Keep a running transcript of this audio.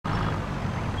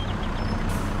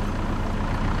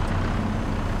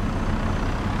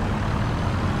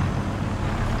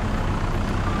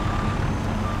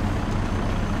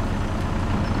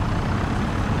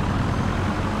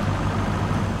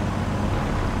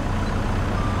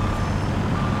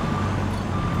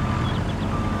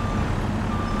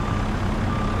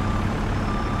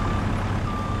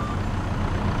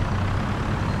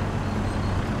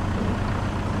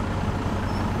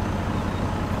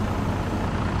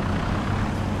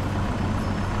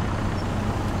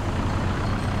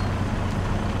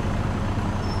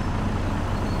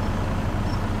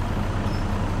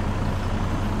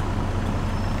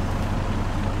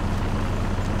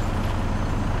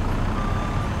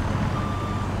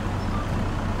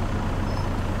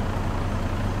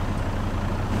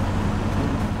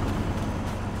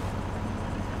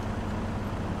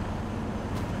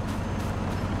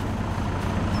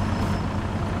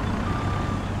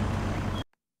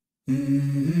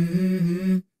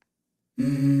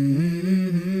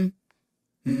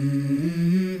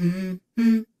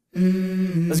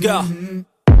Let's go.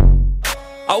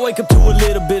 I wake up to a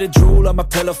little bit of drool on my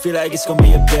pillow, feel like it's gonna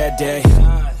be a bad day.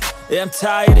 Yeah, I'm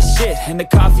tired of shit, and the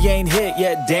coffee ain't hit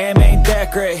yet, damn, ain't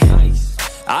that great.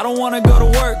 I don't wanna go to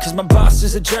work, cause my boss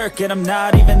is a jerk, and I'm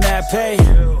not even that paid.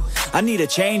 I need a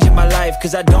change in my life,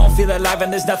 cause I don't feel alive,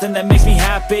 and there's nothing that makes me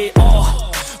happy.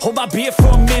 Hold my beer for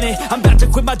a minute, I'm about to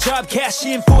quit my job, cash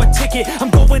in for a ticket. I'm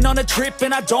going on a trip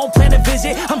and I don't plan to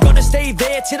visit. I'm gonna stay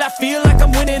there till I feel like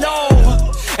I'm winning,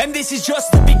 and this is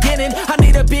just the beginning. I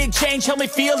need a big change, help me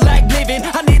feel like living.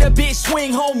 I need a big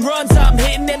swing, home runs I'm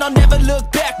hitting, and I'll never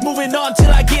look back, moving on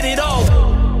till I get it all.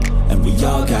 And we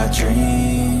all got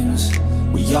dreams,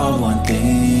 we all want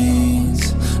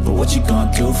things, but what you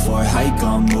gonna do for it? How you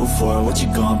gonna move for it? What you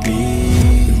gonna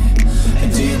be?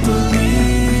 And do you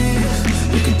believe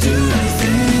you can do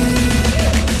anything?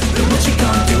 But what you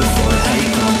gonna do for it? How you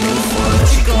gonna move for it?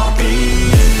 What you gonna be?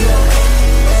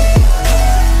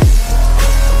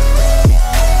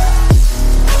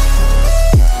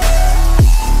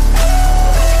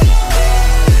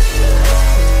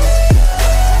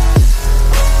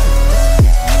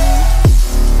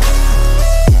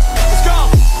 Let's go!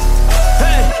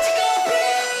 Hey!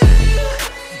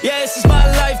 Yeah, this is my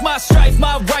life, my strife,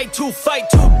 my right to fight,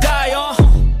 to die on.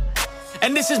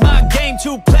 And this is my game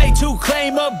to play, to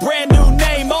claim a brand new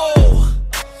name,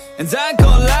 And I ain't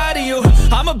gonna lie to you,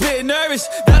 I'm a bit nervous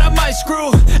that I might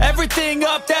screw everything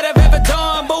up that I've ever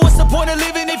done. But what's the point of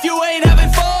living if you ain't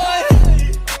having fun?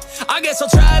 I guess I'll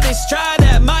try this, try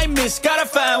that, might miss, gotta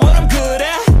find what I'm good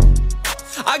at.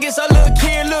 I guess I look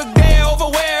here, look there, over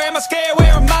where am I scared,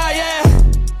 where am I at?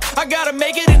 I gotta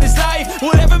make it in this life,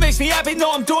 whatever makes me happy,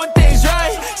 know I'm doing things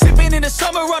right. Sipping in the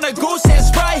summer on a goose and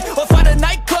Sprite, or find a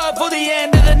nightclub for the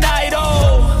end of the night,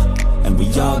 And we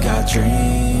all got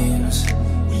dreams,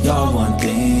 we all want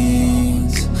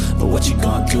things, but what you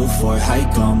gonna do for it? How you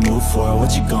gonna move for it?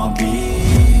 What you gonna be?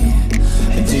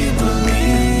 And do you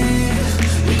believe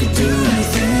you can do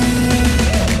anything?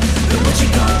 But what you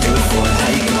gonna do for it? How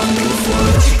you gonna move for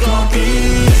it? What you gonna be?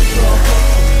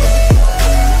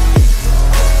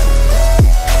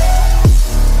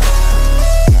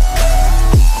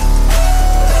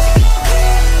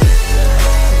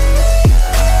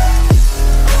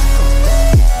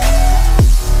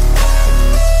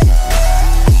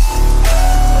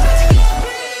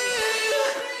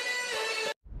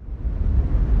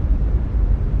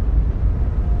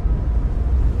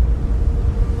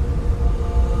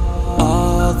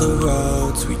 The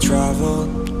roads we traveled,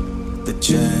 the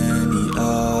journey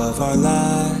of our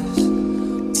lives.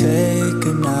 Take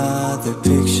another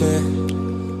picture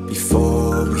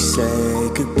before we say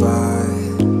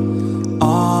goodbye.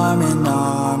 Arm in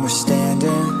arm we're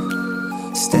standing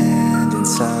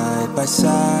side by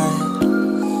side.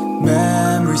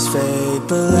 Memories fade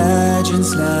but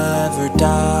legends never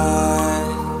die.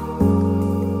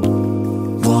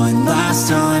 One last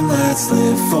time, let's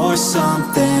live for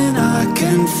something. I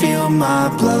can feel my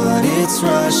blood, it's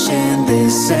rushing.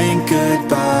 This ain't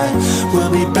goodbye,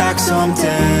 we'll be back someday.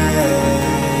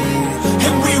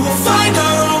 And we will find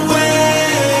our own way,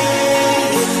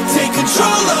 take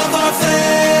control of our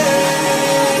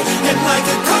fate. And like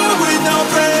a car with no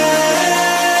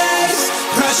brakes,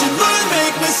 crash and learn,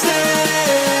 make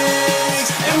mistakes.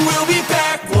 And we'll be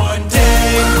back one day.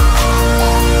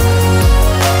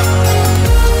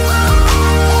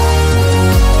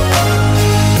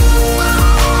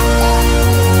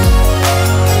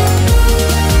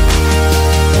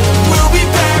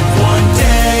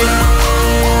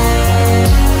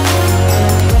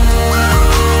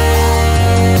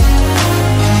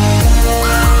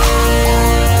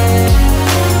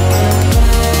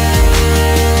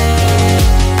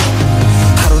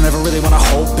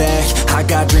 I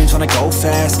got dreams, wanna go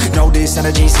fast. Know this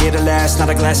energy's here to last. Not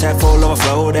a glass half full,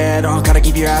 overflow that. Gotta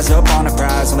keep your eyes up on the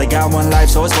prize. Only got one life,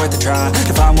 so it's worth a try.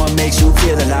 To find what makes you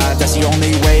feel alive, that's the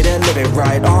only way to live it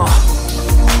right.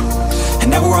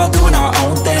 And now we're all doing our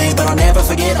own thing, but I'll never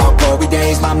forget our glory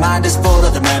days. My mind is full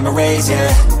of the memories,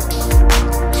 yeah.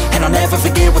 And I'll never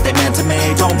forget what they meant to me.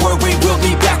 Don't worry, we'll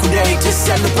be back one day to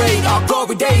celebrate our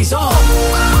glory days,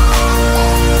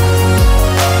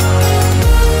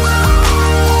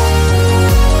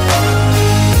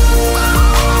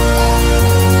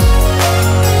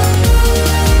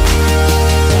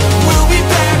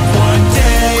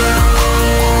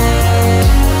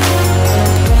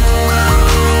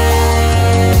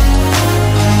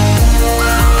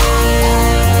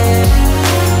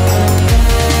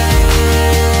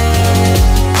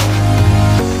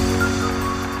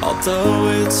 Although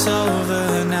it's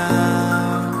over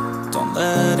now,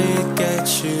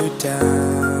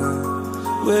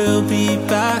 down, we'll be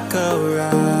back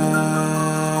around.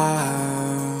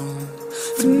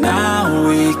 For now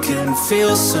we can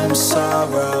feel some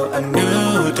sorrow. A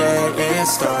new day, it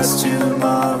starts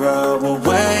tomorrow. We'll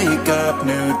wake up,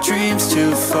 new dreams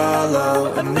to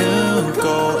follow. A new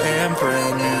goal and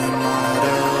brand new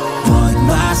motto. One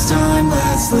last time,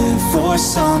 let's live for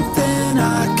something.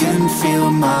 I can feel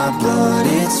my blood,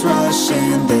 it's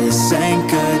rushing. This ain't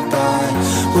goodbye,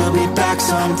 we'll be back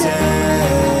someday.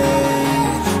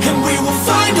 And we will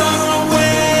find our own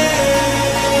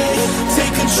way,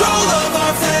 take control of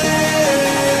our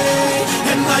fate.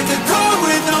 And like a car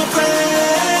with no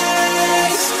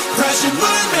brakes, crash and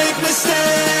learn, make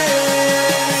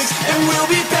mistakes. And we'll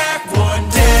be back one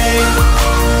day.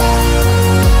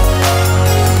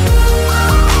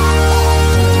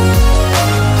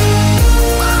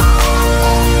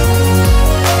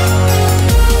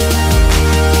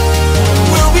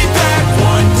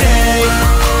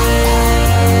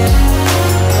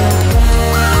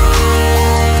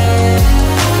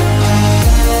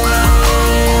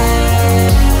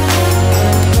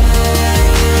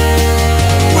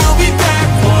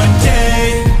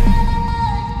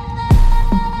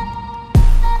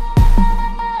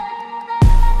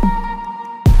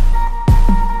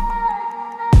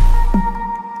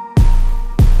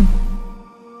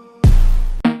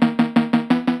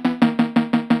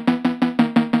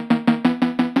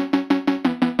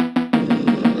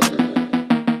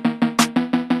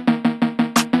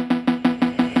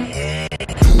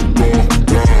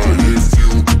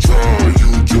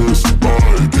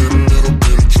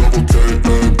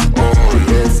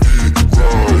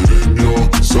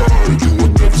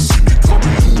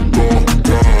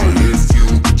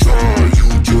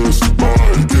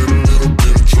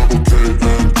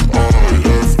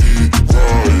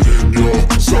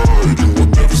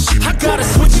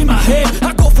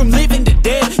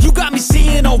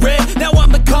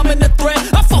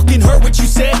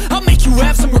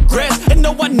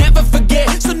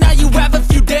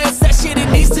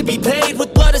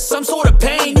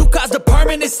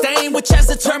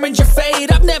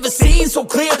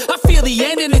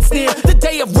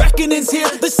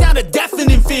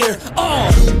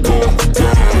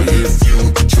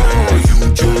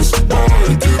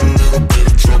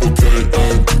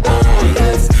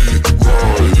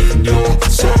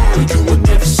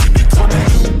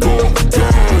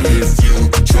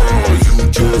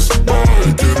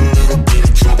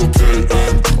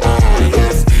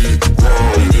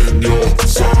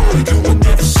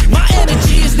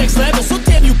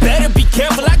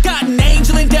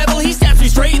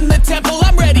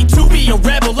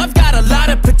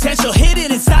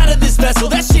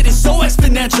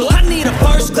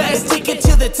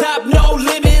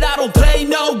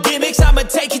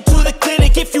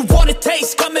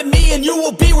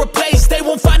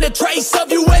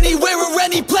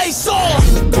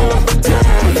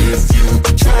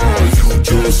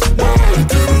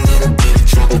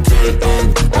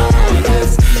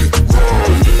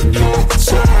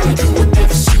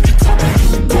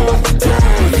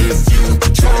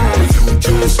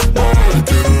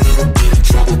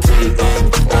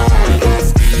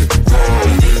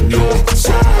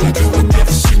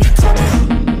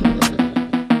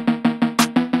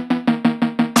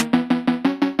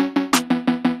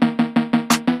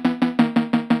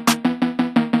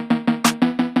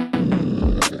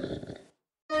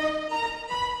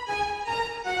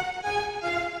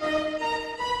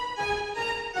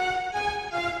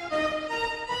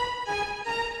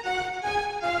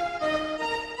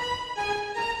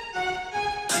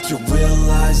 You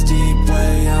realize deep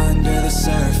way under the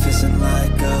surface, and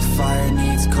like a fire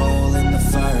needs coal in the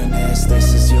furnace.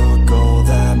 This is your goal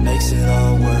that makes it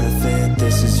all worth it.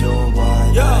 This is your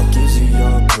why that gives you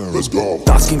your purpose. Let's go.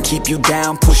 Thoughts can keep you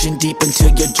down, pushing deep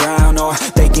until you drown, or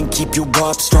they can keep you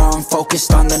up strong,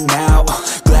 focused on the now.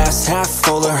 Glass half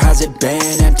full, or has it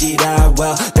been emptied out?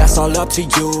 Well, that's all up to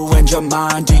you and your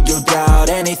mind. Do you doubt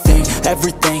anything,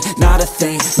 everything, not a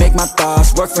thing? Make my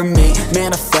thoughts work for me,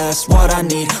 manifest what I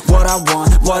need, what I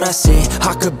want, what I see.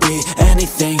 I could be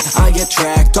anything, I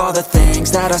attract all the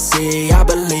things that I see. I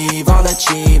believe I'll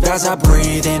achieve as I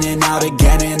breathe in and out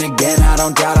again and again. I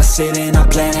don't doubt, I sit and I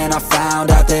plan, and I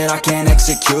found out that I can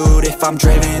execute if I'm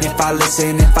driven, if I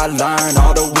listen, if I learn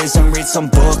all the wisdom. Read some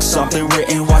books, something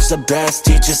written, watch the best,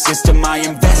 teach a system I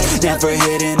invest. Never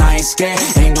hidden, I ain't scared,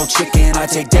 ain't no chicken, I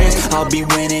take dares. I'll be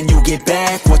winning, you get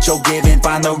back what you're giving.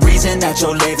 Find the reason that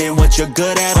you're living, what you're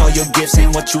good at, all your gifts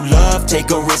and what you love.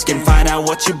 Take a risk and find out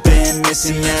what you've been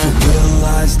missing, yeah. You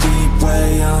realize deep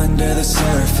way under the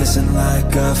surface, and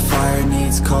like a fire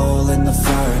needs coal in the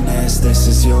furnace. This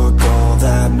is your goal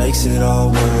that makes it all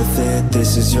worth it.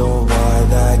 This is your why,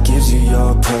 that gives you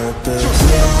your purpose.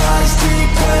 It lies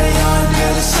deep way under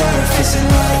the surface, and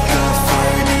like a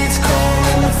fire needs coal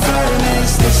in the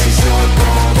furnace. This is your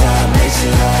goal, that makes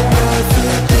it all worth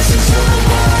it. This is your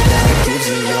why, that gives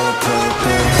you your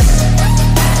purpose.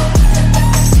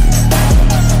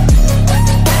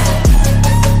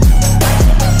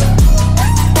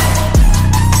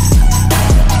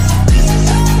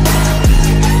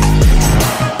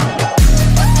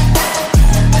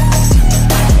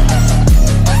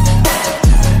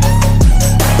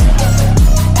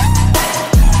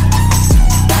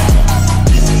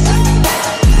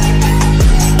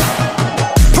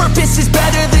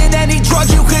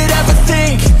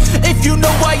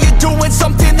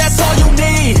 Something, that's all you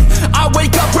need. I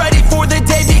wake up ready for the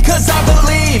day because I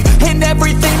believe in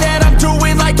everything that I'm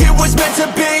doing like it was meant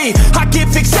to be. I get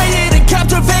fixated and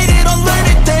captivated on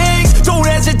learning things. Don't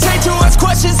hesitate to ask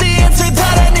questions, the answer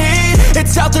that I need.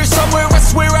 It's out there somewhere, I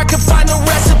swear I can find the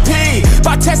recipe.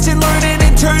 By testing, learning,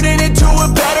 and turning into a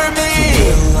better me.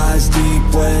 It lies deep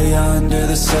way under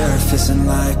the surface, and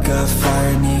like a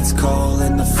fire needs coal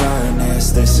in the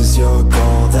furnace. This is your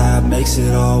goal, that makes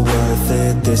it all worth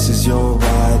it. This is your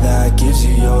why, that gives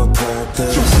you your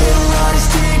purpose. It lies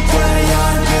deep way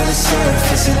under the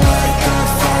surface, and like a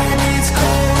fire needs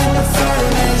coal in the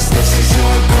furnace. This is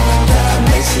your goal, that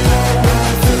makes it all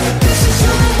worth it. This is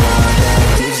your why,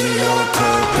 that gives you your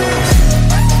purpose.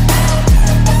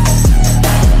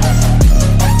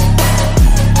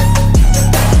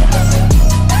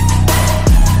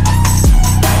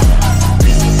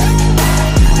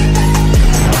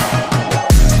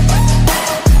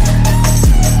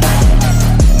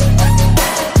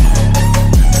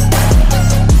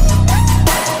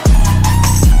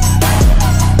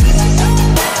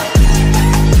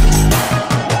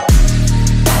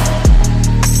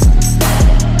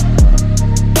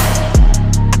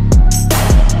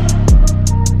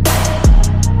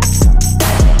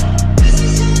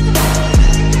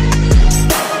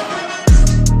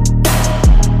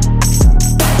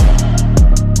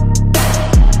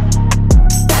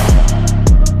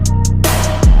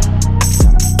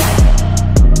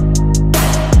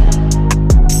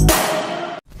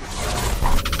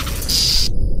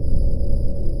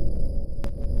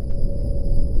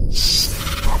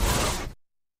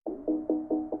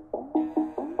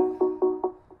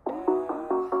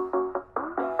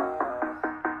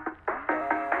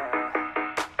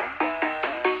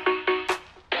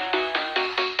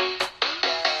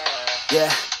 Yeah,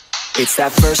 it's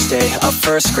that first day of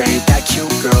first grade. That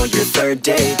cute girl, your third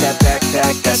date. That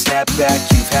backpack, that snapback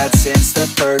you've had since the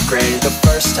third grade. The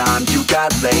first time you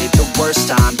got laid, the worst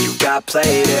time you got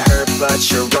played. It hurt but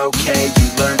you're okay, you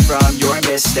learned from your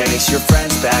mistakes. Your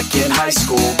friends back in high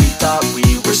school, we thought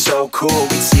we were so cool.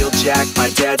 We'd steal Jack,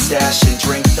 my dad's stash, and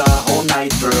drink the whole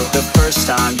night through. The first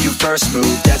time you first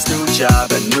moved, that's new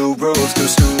job, a new roof,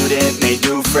 new student, made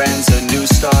new friends, a new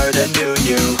start, a new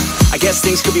you. I guess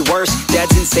things could be worse.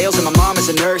 Dad's in sales and my mom is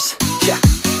a nurse. Yeah,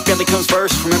 family comes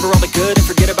first. Remember all the good and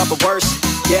forget about the worst.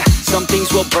 Yeah, some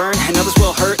things will burn and others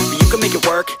will hurt, but you can make it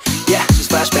work. Yeah,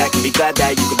 just flash back and be glad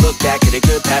that you can look back at a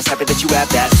good past, happy that you have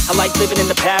that. I like living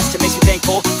in the past, it makes me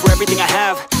thankful for everything I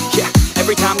have. Yeah,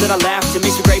 every time that I laugh, it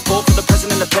makes me grateful for the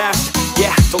present and the past.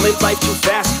 Yeah, don't live life too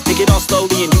fast, take it all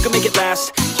slowly and you can make it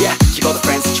last. Yeah, keep all the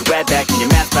friends that you had back in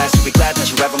your math class, you'll be